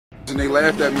And they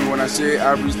laughed at me when I said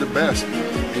Ivory's the best,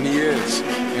 and he is.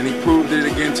 And he proved it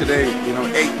again today. You know,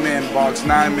 8-man box,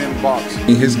 9-man box.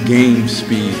 His game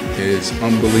speed is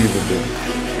unbelievable,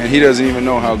 and he doesn't even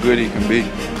know how good he can be.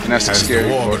 And that's the scary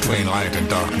part. As the war between light and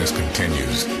darkness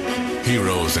continues,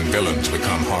 heroes and villains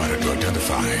become harder to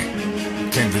identify.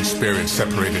 Kindred spirits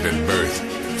separated at birth,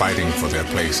 fighting for their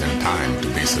place in time to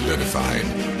be solidified.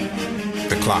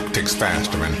 The clock ticks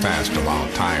faster and faster while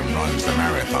time runs the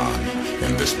marathon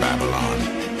in this Babylon.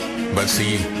 But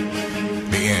see,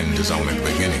 the end is only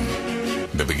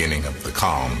the beginning of the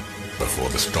calm before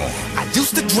the storm. I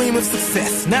used to dream of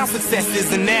success, now success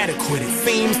is inadequate. It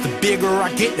seems the bigger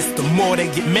I get, it's the more they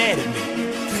get mad at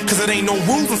me. Cause it ain't no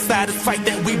rules inside this fight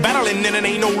that we battling, and it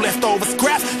ain't no leftover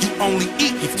scraps. You only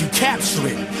eat if you capture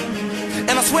it.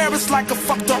 And I swear it's like a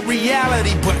fucked up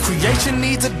reality, but creation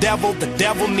needs a devil, the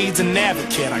devil needs an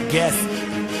advocate, I guess.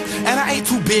 And I ain't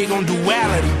too big on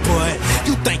duality, but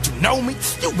you think you know me?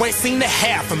 You ain't seen the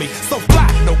half of me. So fly,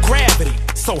 no gravity,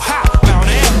 so high, Mount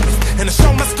Everest. And the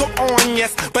show must go on,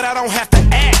 yes, but I don't have to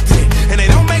act it. And they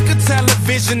don't make a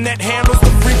television that handles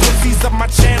the frequencies of my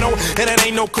channel. And it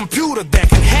ain't no computer that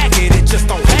can hack it, it just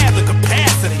don't have the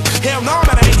capacity. Hell no,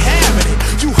 man, I ain't having it.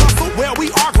 You hustle, well,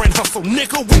 we arguing hustle,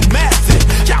 nigga, we massive.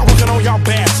 Y'all working on y'all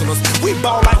bachelors, we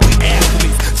ball like we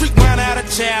athletes. Drink wine out of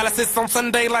chalices on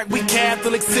Sunday like we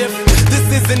Catholics. If this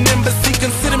is an embassy,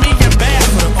 consider me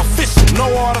ambassador. Official, no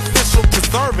artificial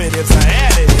preservatives or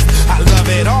additives. I love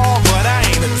it all, but I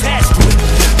ain't attached to it.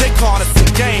 They call this a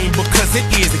game because it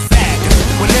is exactly.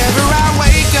 Whenever I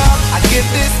wake up, I get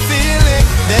this feeling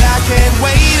that I can't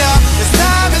wait up. This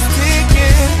time is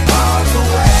ticking, miles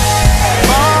away,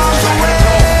 miles away.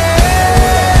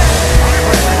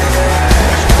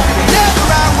 Whenever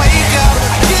I wake up,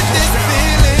 I get this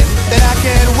feeling that I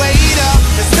can't wait up.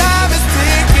 This time is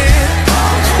ticking.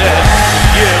 Instead,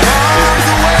 is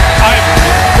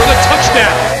Ivory for the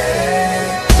touchdown.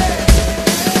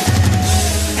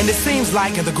 And it seems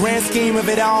like in the grand scheme of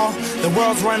it all, the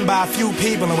world's run by a few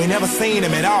people and we never seen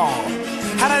them at all.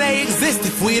 How do they exist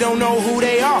if we don't know who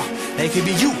they are? They could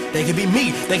be you, they could be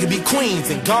me, they could be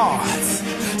queens and gods.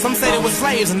 Some say they were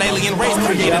slaves, an alien race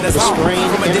created us all.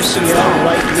 From a distance, some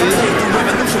say through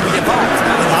revolution we evolved.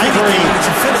 Ivory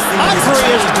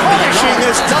is punishing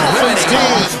this Dolphins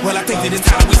team. Well, I think that it's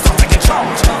time we start taking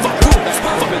charge. Fuck rules,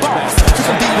 fuck balls. You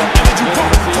can be whatever you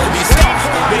want. You can be a star,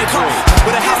 with a car,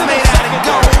 with a house made out of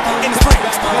gold. In the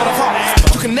springs, waterfalls.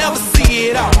 You can never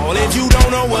see it all if you don't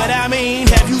know what I mean.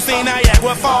 Have you seen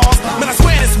Niagara Falls? Man, I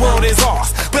swear this world is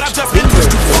ours, but I've just been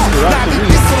pushed too far. Now I be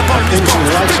missing up on these bars.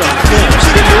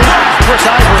 Chris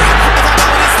Ivory.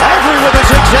 Ivory with a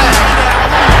zigzag.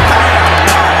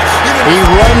 He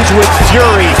runs with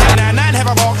fury.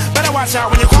 Better watch out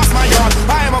when you cross my yard.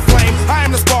 I am a flame, I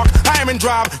am the spark, I am in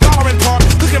drive, dollar in park.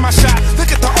 Look at my shot,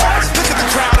 look at the art, look at the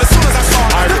crowd. As soon as I saw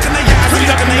it, look in the eyes,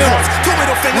 look in the hearts. Two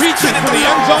middle fingers, reaching for the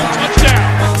end zone,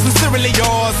 touchdown. Sincerely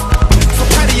yours, so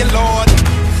pray to your Lord,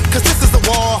 cause this is the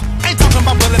war. Ain't talking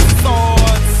about bullets and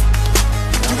swords.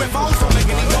 UFOs don't make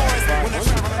any noise when they're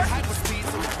traveling at hyperspeed.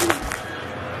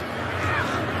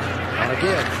 And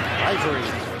again, Ivory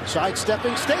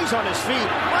sidestepping, stays on his feet.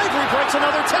 Ivory breaks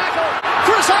another tackle.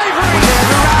 Chris Ivory!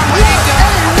 Whenever I wake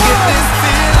up, I get this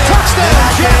feeling Touchdown, that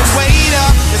I can't wait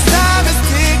up. This time is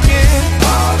ticking.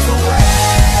 Bombs away.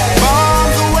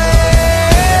 Bombs away.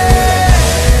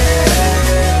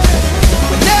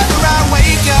 Whenever I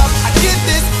wake up, I get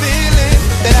this feeling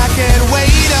that I can't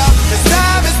wait up. This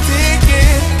time is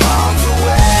ticking. Bombs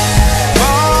away.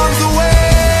 Bombs away.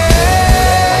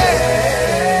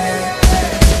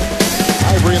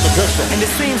 Ivory in the pistol. And it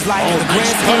seems like in the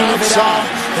grand scheme of it all,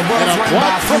 the world's run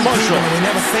by a few people and we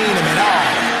never seen them at all.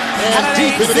 And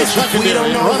deep into the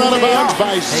secondary, run out of bounds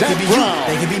by Zach Brown.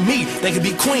 They could be me, they could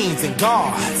be queens and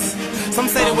gods. Some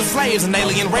say they were slaves, an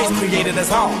alien race created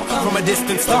us all from a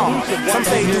distant star. Some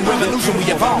say through revolution we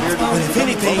evolved. But if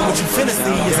anything, what you finna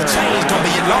see is a change, don't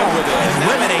be alone. And the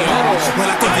women they all, well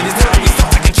I think that it's time we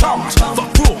start taking charge. Fuck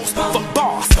rules, fuck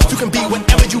boss. You can be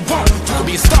whatever you want. You can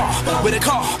be a star, with a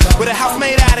car, with a house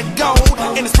made out of gold.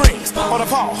 In the springs, or the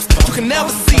falls. You can never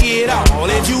see it all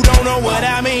if you don't know what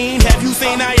I mean. Have you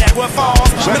seen Niagara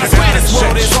Falls? Man, I swear this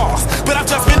world is ours, but I've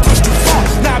just been pushed too far.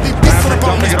 Now I be pissing up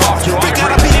on these bars. We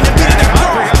gotta beat it and beat it and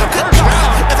go. Good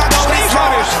God, if I go this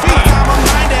hard, by the time I'm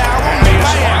 90, I won't be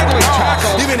fighting at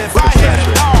all. Even if I had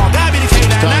it all, that'd be the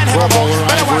K9, have a ball.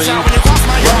 Better watch out when you cross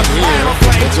my yard. I am a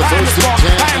flame, I am a spark,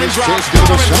 I am in drive,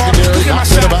 dollar in park. Look at my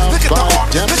shot, look at the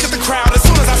art, look at the crowd. As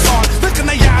soon as I saw it, look in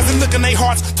their eyes and look in their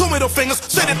hearts. Two middle fingers,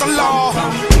 straight at the law.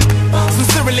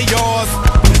 Sincerely yours,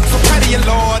 so pray to your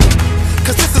Lord,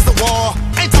 cause this is the war.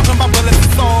 Ain't talking about bullets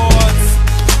and swords.